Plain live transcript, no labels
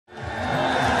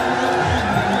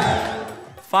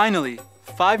Finally,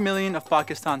 5 million of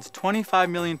Pakistan's 25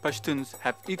 million Pashtuns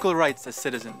have equal rights as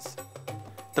citizens.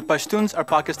 The Pashtuns are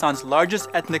Pakistan's largest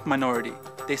ethnic minority.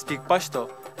 They speak Pashto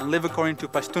and live according to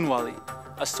Pashtunwali,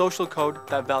 a social code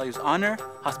that values honor,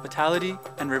 hospitality,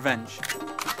 and revenge.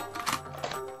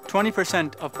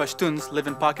 20% of Pashtuns live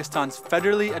in Pakistan's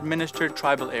federally administered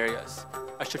tribal areas,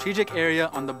 a strategic area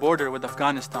on the border with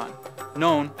Afghanistan,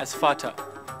 known as FATA.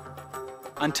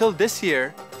 Until this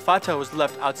year, FATA was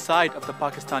left outside of the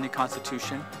Pakistani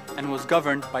constitution and was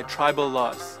governed by tribal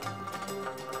laws.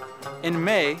 In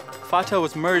May, FATA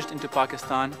was merged into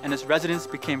Pakistan and its residents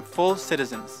became full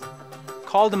citizens.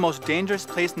 Called the most dangerous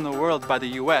place in the world by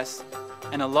the US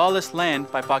and a lawless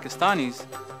land by Pakistanis,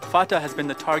 FATA has been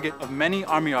the target of many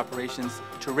army operations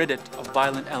to rid it of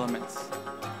violent elements.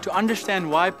 To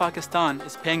understand why Pakistan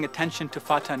is paying attention to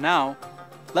FATA now,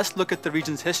 let's look at the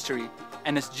region's history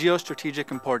and its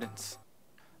geostrategic importance.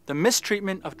 The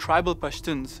mistreatment of tribal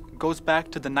Pashtuns goes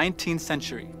back to the 19th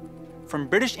century. From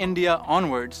British India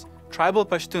onwards, tribal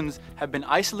Pashtuns have been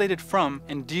isolated from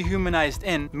and dehumanized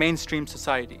in mainstream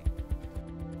society.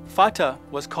 FATA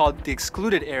was called the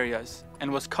excluded areas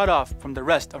and was cut off from the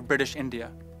rest of British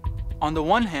India. On the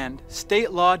one hand,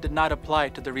 state law did not apply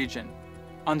to the region.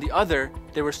 On the other,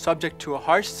 they were subject to a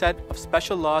harsh set of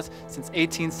special laws since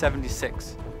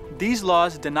 1876. These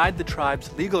laws denied the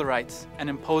tribes legal rights and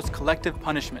imposed collective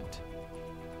punishment.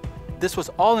 This was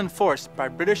all enforced by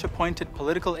British-appointed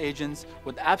political agents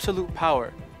with absolute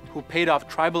power who paid off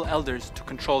tribal elders to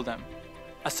control them.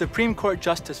 A Supreme Court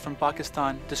justice from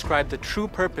Pakistan described the true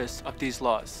purpose of these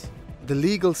laws. The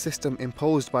legal system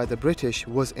imposed by the British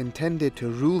was intended to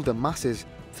rule the masses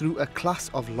through a class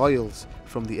of loyals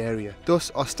from the area,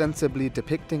 thus ostensibly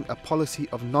depicting a policy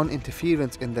of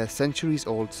non-interference in their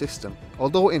centuries-old system,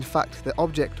 although in fact the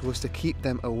object was to keep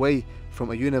them away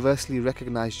from a universally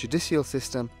recognized judicial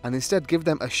system and instead give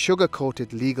them a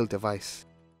sugar-coated legal device.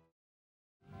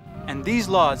 And these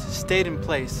laws stayed in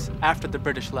place after the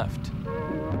British left.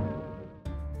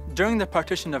 During the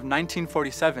partition of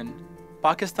 1947,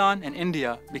 Pakistan and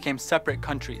India became separate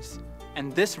countries,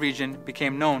 and this region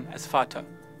became known as FATA.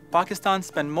 Pakistan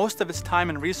spent most of its time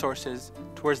and resources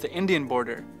towards the Indian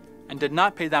border and did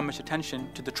not pay that much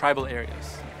attention to the tribal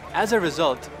areas. As a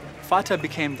result, FATA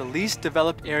became the least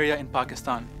developed area in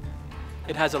Pakistan.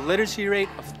 It has a literacy rate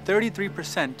of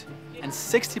 33% and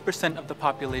 60% of the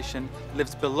population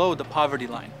lives below the poverty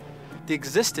line. The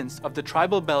existence of the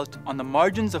tribal belt on the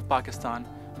margins of Pakistan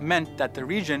meant that the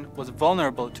region was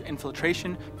vulnerable to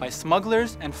infiltration by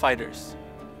smugglers and fighters.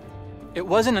 It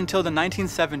wasn't until the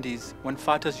 1970s when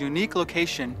FATA's unique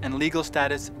location and legal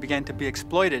status began to be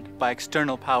exploited by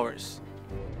external powers.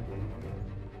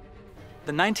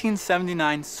 The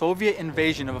 1979 Soviet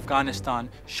invasion of Afghanistan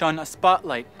shone a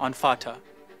spotlight on FATA.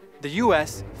 The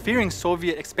US, fearing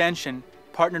Soviet expansion,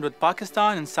 partnered with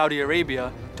Pakistan and Saudi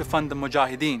Arabia to fund the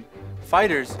Mujahideen,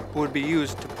 fighters who would be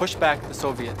used to push back the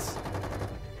Soviets.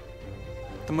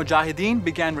 The Mujahideen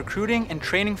began recruiting and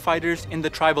training fighters in the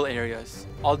tribal areas.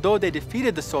 Although they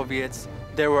defeated the Soviets,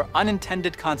 there were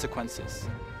unintended consequences.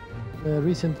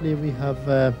 Recently we have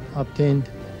obtained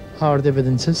hard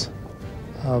evidences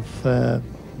of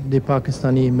the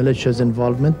Pakistani militia's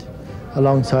involvement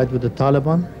alongside with the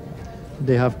Taliban.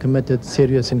 They have committed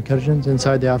serious incursions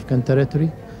inside the Afghan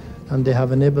territory, and they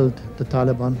have enabled the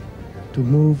Taliban to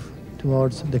move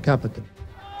towards the capital.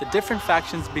 The different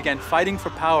factions began fighting for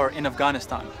power in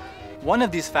Afghanistan. One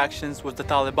of these factions was the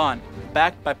Taliban,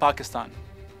 backed by Pakistan.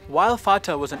 While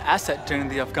FATA was an asset during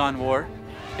the Afghan war,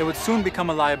 it would soon become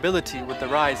a liability with the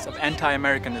rise of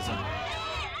anti-Americanism.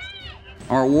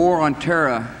 Our war on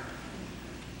terror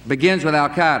begins with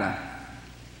Al-Qaeda,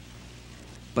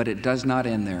 but it does not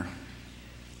end there.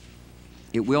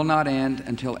 It will not end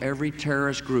until every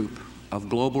terrorist group of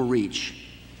global reach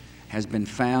has been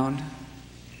found,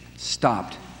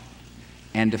 stopped,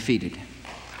 and defeated.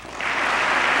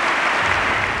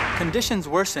 Conditions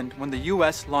worsened when the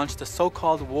US launched the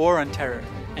so-called War on Terror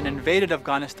and invaded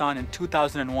Afghanistan in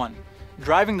 2001,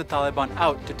 driving the Taliban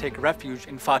out to take refuge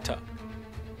in FATA.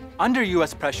 Under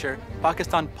US pressure,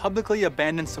 Pakistan publicly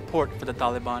abandoned support for the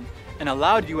Taliban and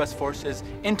allowed US forces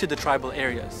into the tribal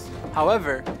areas.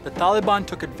 However, the Taliban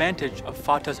took advantage of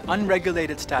FATA's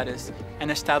unregulated status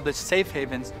and established safe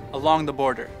havens along the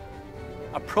border.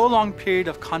 A prolonged period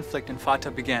of conflict in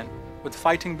FATA began, with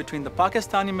fighting between the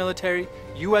Pakistani military,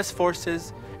 US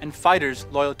forces, and fighters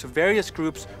loyal to various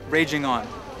groups raging on.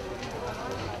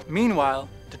 Meanwhile,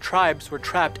 the tribes were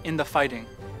trapped in the fighting.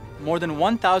 More than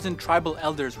 1,000 tribal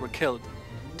elders were killed,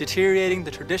 deteriorating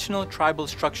the traditional tribal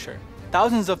structure.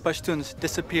 Thousands of Pashtuns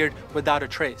disappeared without a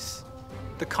trace.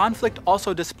 The conflict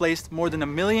also displaced more than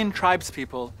 1 million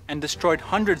tribespeople and destroyed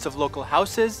hundreds of local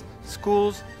houses,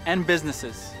 schools, and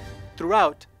businesses.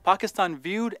 Throughout, Pakistan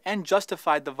viewed and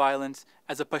justified the violence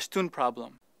as a Pashtun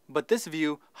problem, but this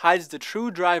view hides the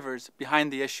true drivers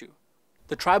behind the issue.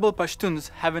 The tribal Pashtuns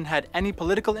haven't had any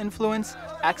political influence,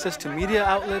 access to media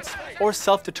outlets, or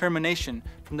self-determination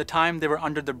from the time they were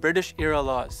under the British-era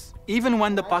laws. Even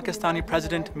when the Pakistani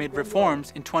president made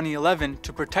reforms in 2011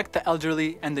 to protect the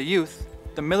elderly and the youth,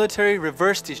 the military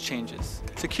reversed these changes.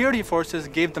 Security forces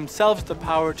gave themselves the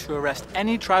power to arrest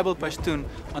any tribal Pashtun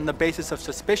on the basis of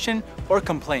suspicion or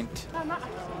complaint.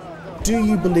 Do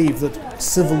you believe that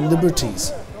civil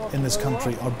liberties in this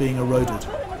country are being eroded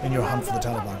in your hunt for the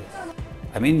Taliban?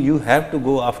 I mean, you have to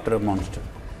go after a monster.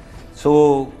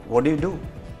 So what do?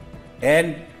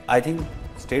 And I think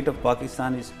state of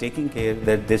Pakistan is taking care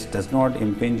that this does not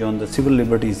impinge on the civil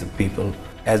liberties of people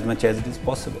as much as it is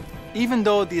possible. Even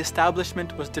though the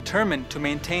establishment was determined to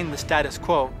maintain the status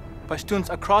quo, Pashtuns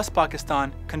across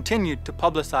Pakistan continued to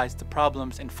publicize the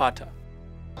problems in FATA.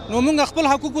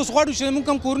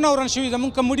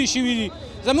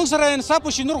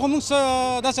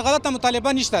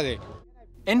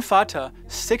 In FATA,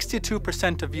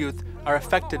 62% of youth are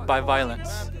affected by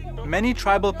violence. Many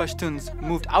tribal Pashtuns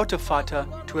moved out of FATA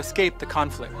to escape the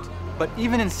conflict. But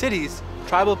even in cities,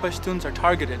 tribal Pashtuns are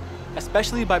targeted,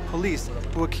 especially by police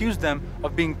who accuse them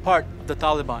of being part of the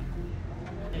Taliban.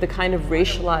 The kind of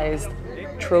racialized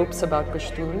tropes about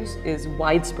Pashtuns is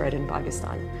widespread in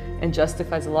Pakistan and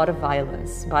justifies a lot of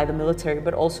violence by the military,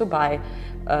 but also by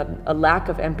a lack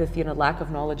of empathy and a lack of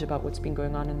knowledge about what's been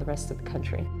going on in the rest of the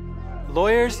country.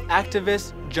 Lawyers,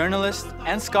 activists, journalists,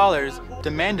 and scholars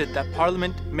demanded that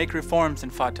Parliament make reforms in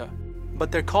FATA,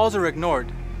 but their calls were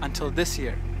ignored until this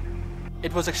year.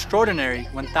 It was extraordinary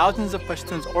when thousands of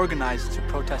Pashtuns organized to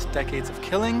protest decades of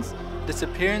killings,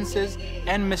 disappearances,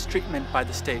 and mistreatment by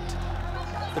the state.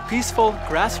 The peaceful,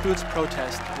 grassroots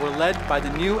protests were led by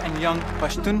the new and young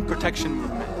Pashtun Protection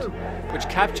Movement, which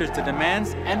captures the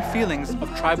demands and feelings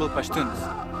of tribal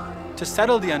Pashtuns. To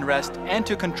settle the unrest and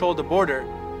to control the border,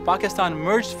 Pakistan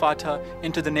merged FATA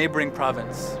into the neighboring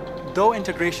province. Though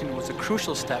integration was a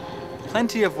crucial step,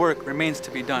 plenty of work remains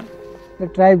to be done. The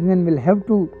tribesmen will have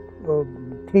to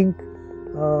think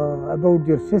about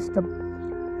their system,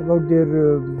 about their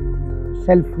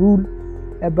self-rule,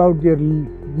 about their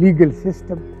legal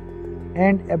system,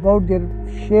 and about their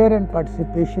share and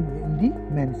participation in the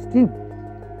mainstream.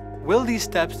 Will these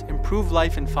steps improve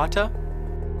life in FATA?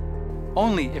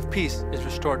 Only if peace is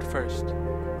restored first.